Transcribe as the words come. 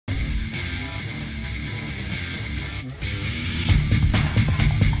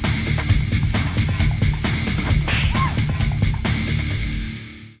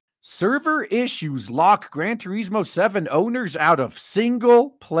Server issues lock Gran Turismo 7 owners out of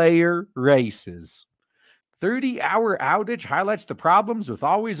single-player races. 30-hour outage highlights the problems with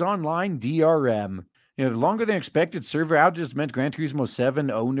always online DRM. The longer than expected server outages meant Gran Turismo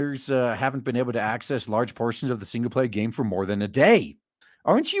 7 owners haven't been able to access large portions of the single-player game for more than a day.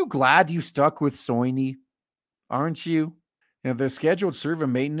 Aren't you glad you stuck with Sony? Aren't you? The scheduled server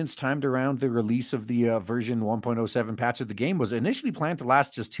maintenance timed around the release of the version 1.07 patch of the game was initially planned to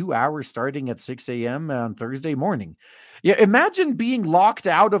last just 2 hours starting at 6 a.m. on Thursday morning. Yeah, imagine being locked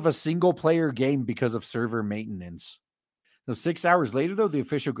out of a single-player game because of server maintenance. So 6 hours later, though, the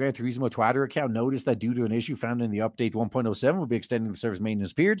official Gran Turismo Twitter account noticed that due to an issue found in the update 1.07, we'll be extending the server's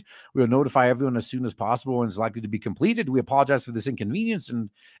maintenance period. We will notify everyone as soon as possible when it's likely to be completed. We apologize for this inconvenience and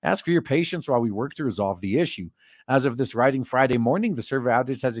ask for your patience while we work to resolve the issue. As of this writing Friday morning, the server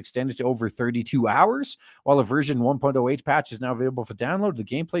outage has extended to over 32 hours. While a version 1.08 patch is now available for download, the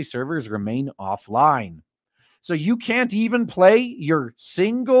gameplay servers remain offline. So you can't even play your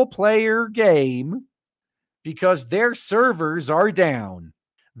single-player game because their servers are down.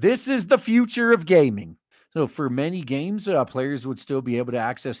 This is the future of gaming. So for many games, players would still be able to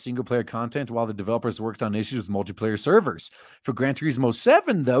access single-player content while the developers worked on issues with multiplayer servers. For Gran Turismo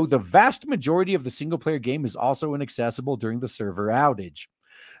 7, though, the vast majority of the single-player game is also inaccessible during the server outage.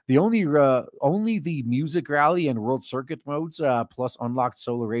 Only the Music Rally and World Circuit modes, plus unlocked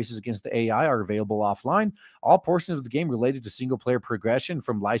solo races against the AI, are available offline. All portions of the game related to single-player progression,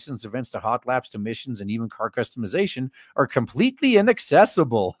 from licensed events to hot laps to missions and even car customization, are completely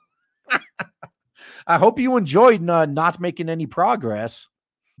inaccessible. I hope you enjoyed not making any progress.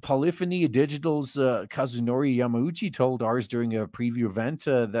 Polyphony Digital's Kazunori Yamauchi told ours during a preview event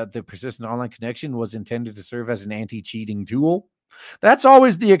that the persistent online connection was intended to serve as an anti-cheating tool. That's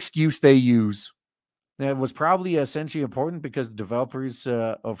always the excuse they use. It was probably essentially important because the developers,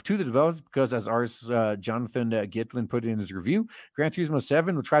 because as ours, Jonathan Gitlin put in his review, Gran Turismo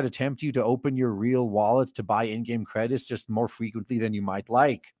 7 will try to tempt you to open your real wallet to buy in-game credits just more frequently than you might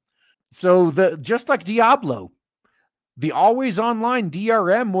like. So just like Diablo, the always online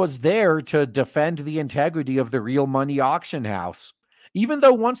DRM was there to defend the integrity of the real money auction house. Even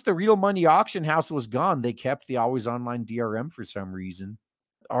though once the real money auction house was gone, they kept the always online DRM for some reason.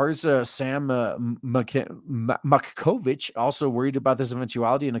 Ours, Sam Makovich, also worried about this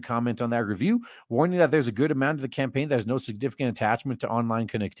eventuality in a comment on that review, warning that there's a good amount of the campaign that has no significant attachment to online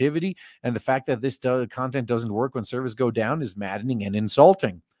connectivity, and the fact that this content doesn't work when servers go down is maddening and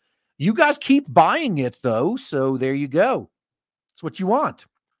insulting. You guys keep buying it, though, so there you go. It's what you want.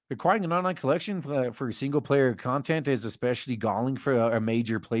 Requiring an online collection for single-player content is especially galling for a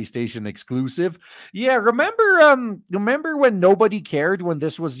major PlayStation exclusive. Yeah, remember when nobody cared when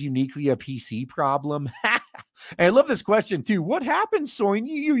this was uniquely a PC problem? And I love this question, too. What happened, Sony?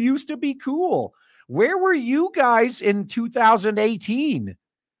 You used to be cool. Where were you guys in 2018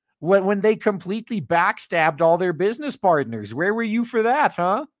 when they completely backstabbed all their business partners? Where were you for that,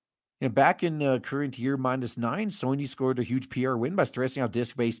 huh? And back in current year -9, Sony scored a huge PR win by stressing how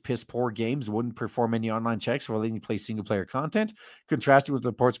disc-based piss-poor games wouldn't perform any online checks while letting you play single-player content, contrasted with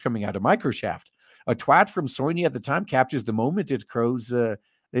reports coming out of Microsoft. A twat from Sony at the time captures the moment. It crows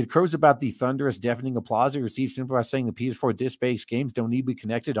about the thunderous, deafening applause it received simply by saying the PS4 disc-based games don't need to be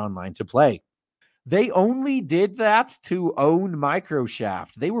connected online to play. They only did that to own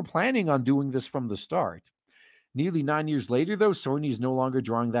Microsoft. They were planning on doing this from the start. Nearly 9 years later, though, Sony is no longer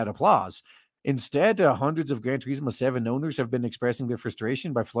drawing that applause. Instead, hundreds of Gran Turismo 7 owners have been expressing their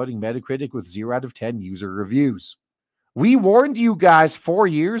frustration by flooding Metacritic with 0 out of 10 user reviews. We warned you guys 4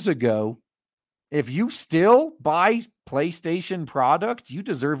 years ago. If you still buy PlayStation products, you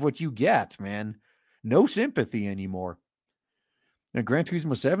deserve what you get, man. No sympathy anymore. Now, Gran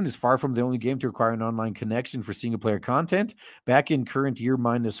Turismo 7 is far from the only game to require an online connection for single-player content. Back in current year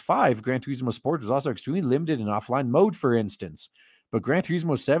 -5, Gran Turismo Sport was also extremely limited in offline mode, for instance. But Gran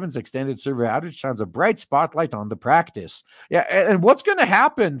Turismo 7's extended server outage shines a bright spotlight on the practice. Yeah, and what's going to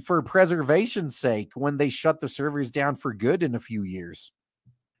happen for preservation's sake when they shut the servers down for good in a few years?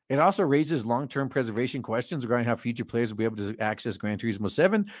 It also raises long-term preservation questions regarding how future players will be able to access Gran Turismo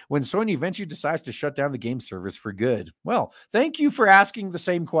 7 when Sony eventually decides to shut down the game service for good. Well, thank you for asking the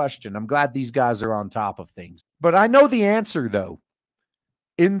same question. I'm glad these guys are on top of things. But I know the answer, though.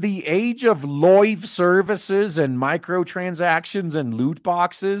 In the age of live services and microtransactions and loot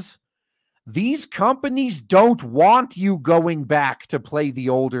boxes, these companies don't want you going back to play the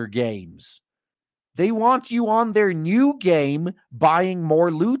older games. They want you on their new game buying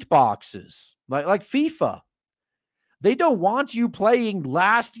more loot boxes, like FIFA. They don't want you playing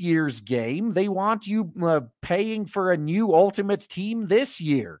last year's game. They want you paying for a new Ultimate Team this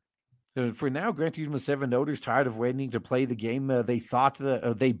year. For now, Gran Turismo 7 owners tired of waiting to play the game they thought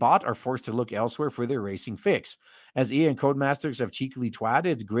they bought are forced to look elsewhere for their racing fix. As EA and Codemasters have cheekily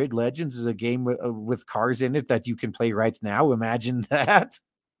twatted, Grid Legends is a game with cars in it that you can play right now. Imagine that.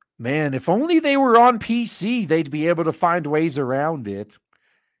 Man, if only they were on PC, they'd be able to find ways around it.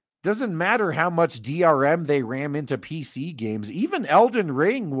 Doesn't matter how much DRM they ram into PC games. Even Elden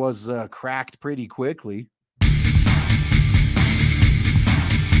Ring was cracked pretty quickly.